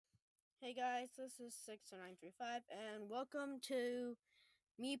Hey guys, this is 60935 and welcome to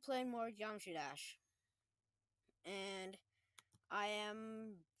me playing more Geometry Dash. And I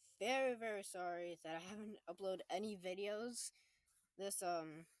am very sorry that I haven't uploaded any videos this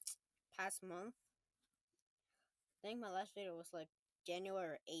past month. I think my last video was like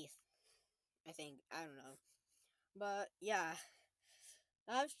January 8th. I think, I don't know. But yeah,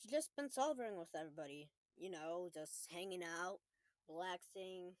 I've just been celebrating with everybody, just hanging out,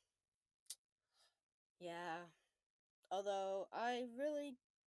 relaxing. Yeah. Although I really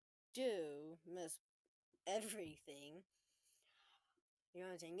do miss everything. The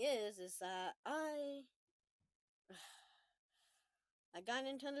only thing is that I got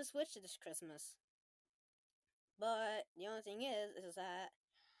Nintendo Switch this Christmas. But the only thing is that,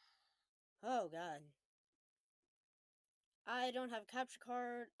 oh god, I don't have a capture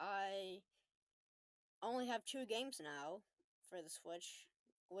card. I only have 2 games now for the Switch,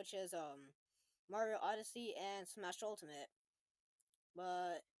 which is Mario Odyssey and Smash Ultimate.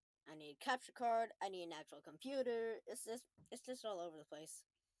 But I need a capture card. I need an actual computer. It's just all over the place.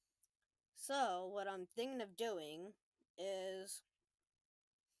 So what I'm thinking of doing is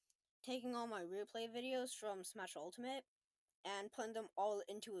taking all my replay videos from Smash Ultimate and putting them all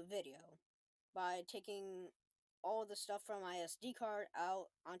into a video by taking all the stuff from my SD card out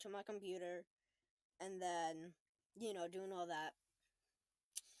onto my computer and then, doing all that.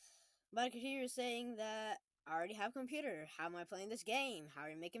 But I could hear you saying that I already have a computer. How am I playing this game? How are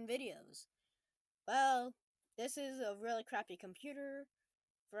you making videos? Well, this is a really crappy computer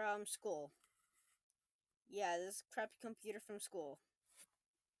from school. Yeah, this crappy computer from school.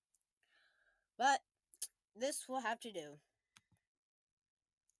 But this will have to do.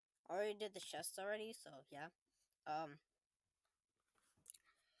 I already did the chests already, so yeah.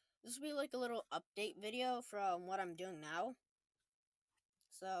 This will be like a little update video from what I'm doing now.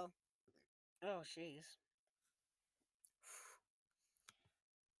 So, oh jeez.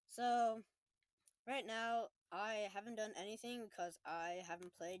 So, right now, I haven't done anything because I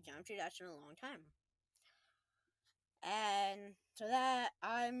haven't played Geometry Dash in a long time. And for that,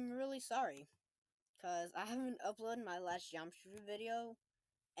 I'm really sorry. Because I haven't uploaded my last Geometry video,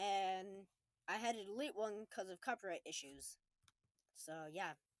 and I had to delete one because of copyright issues. So,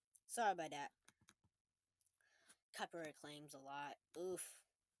 yeah. Sorry about that. Copyright claims a lot. Oof.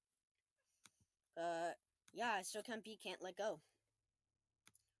 But, yeah, I still can't let go.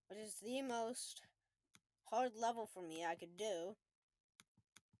 Which is the most hard level for me I could do.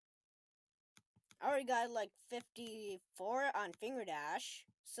 I already got like 54 on Finger Dash.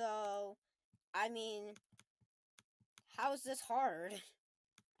 So, I mean, how is this hard?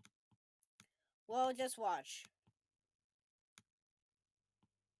 Well, just watch.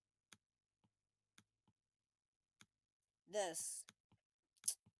 This.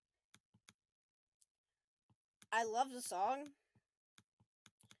 I love the song,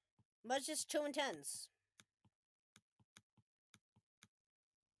 but it's just too intense.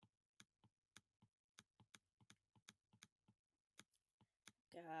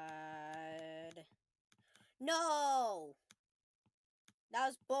 God. No! That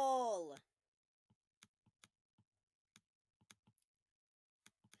was bull.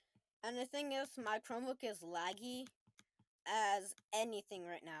 And the thing is, my Chromebook is laggy as anything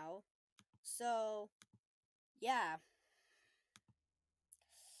right now. So, yeah.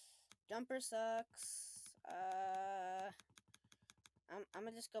 Jumper sucks. I'm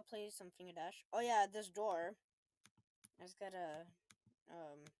gonna just go play some Finger Dash. Oh yeah, this door. I just got a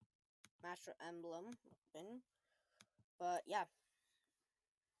Master Emblem open. But yeah.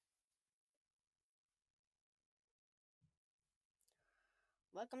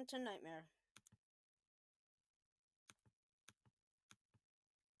 Welcome to Nightmare.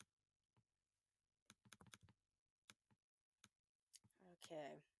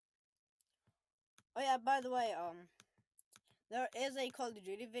 Okay. Oh yeah, by the way, there is a Call of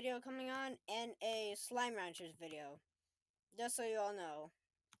Duty video coming on and a Slime Ranchers video. Just so you all know.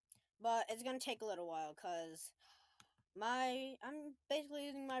 But it's gonna take a little while, cause I'm basically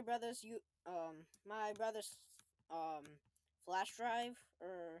using my brother's flash drive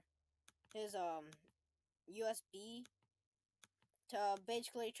or his USB to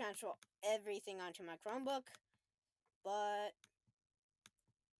basically transfer everything onto my Chromebook, but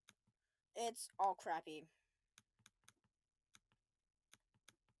it's all crappy.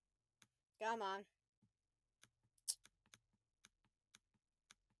 Come on.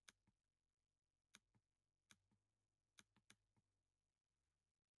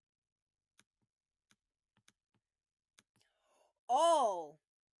 Oh!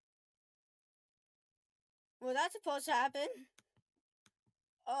 Was that supposed to happen?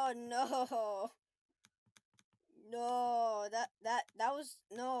 Oh no. No, that was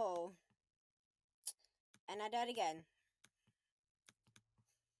no. And I died again.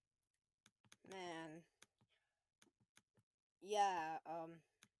 Man. Yeah,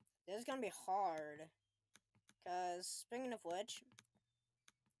 this is gonna be hard. Cause speaking of which,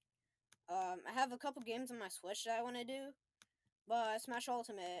 I have a couple games on my Switch that I wanna do. But Smash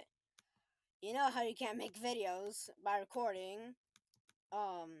Ultimate, you know how you can't make videos by recording,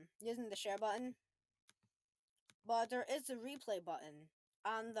 using the share button. But there is a replay button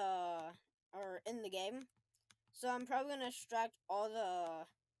on the or in the game. So I'm probably gonna extract all the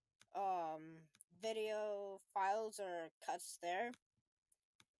video files or cuts there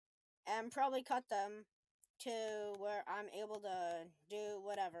and probably cut them to where I'm able to do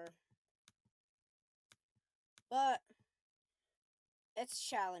whatever. But it's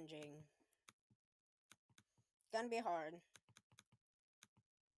challenging. Gonna be hard.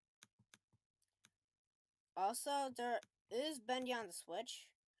 Also, there is Bendy on the Switch,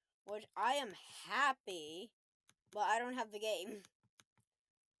 which I am happy, but I don't have the game.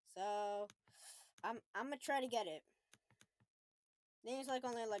 So I'm gonna try to get it. I think it's like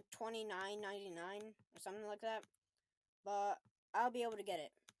only like $29.99 or something like that. But I'll be able to get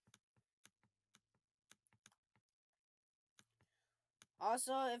it.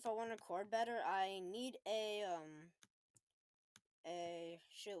 Also, if I want to record better, I need a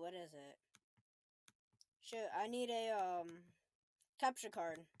shoot, what is it? Shoot, I need a capture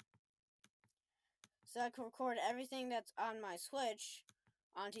card. So I can record everything that's on my Switch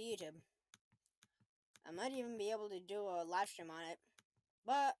onto YouTube. I might even be able to do a live stream on it,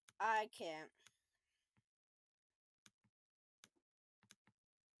 but I can't.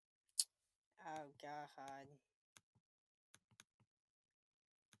 Oh god.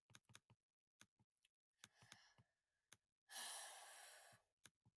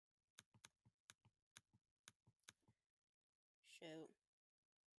 Shoot.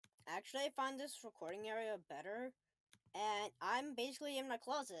 Actually, I find this recording area better, and I'm basically in my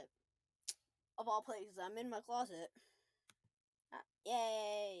closet. Of all places, I'm in my closet.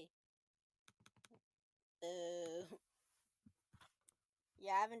 Yay!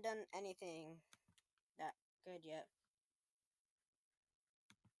 Yeah, I haven't done anything that good yet.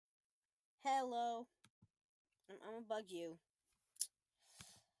 Hello. I'm gonna bug you.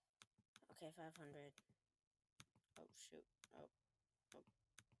 Okay, 500. Oh, shoot. Oh.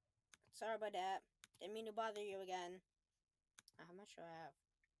 Sorry about that. Didn't mean to bother you again. How much do I have?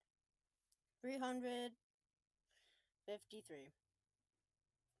 353.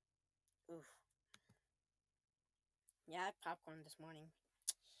 Oof. Yeah, I had popcorn this morning.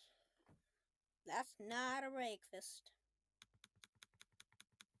 That's not a breakfast.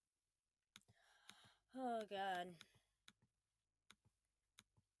 Oh god.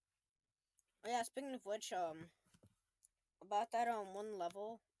 Oh yeah, speaking of which, about that one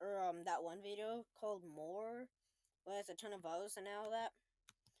level or that one video called More with a ton of votes and all that.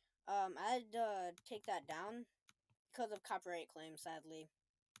 I had to take that down because of copyright claims, sadly.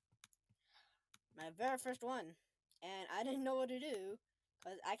 My very first one. And I didn't know what to do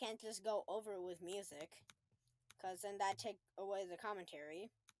because I can't just go over it with music because then that take away the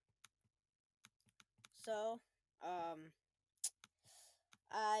commentary. So,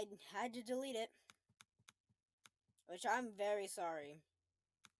 I had to delete it, which I'm very sorry.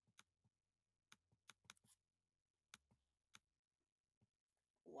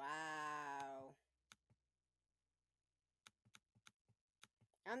 Wow.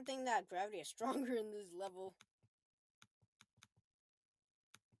 I'm thinking that gravity is stronger in this level.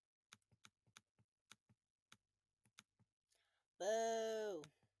 Boo.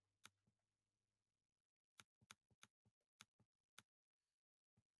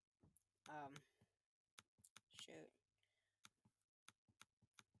 Shoot.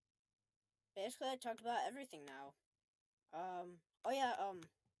 Basically, I talked about everything now. Oh yeah,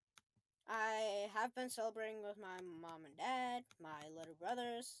 I have been celebrating with my mom and dad, my little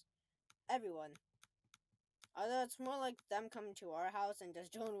brothers, everyone. Although it's more like them coming to our house and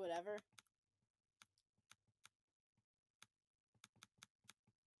just doing whatever.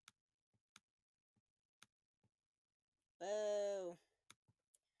 Boo.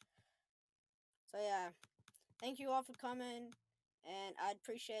 So yeah, thank you all for coming, and I'd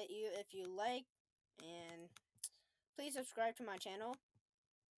appreciate you if you like, and please subscribe to my channel.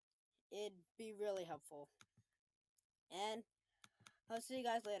 It'd be really helpful. And I'll see you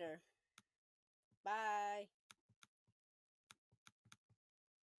guys later. Bye.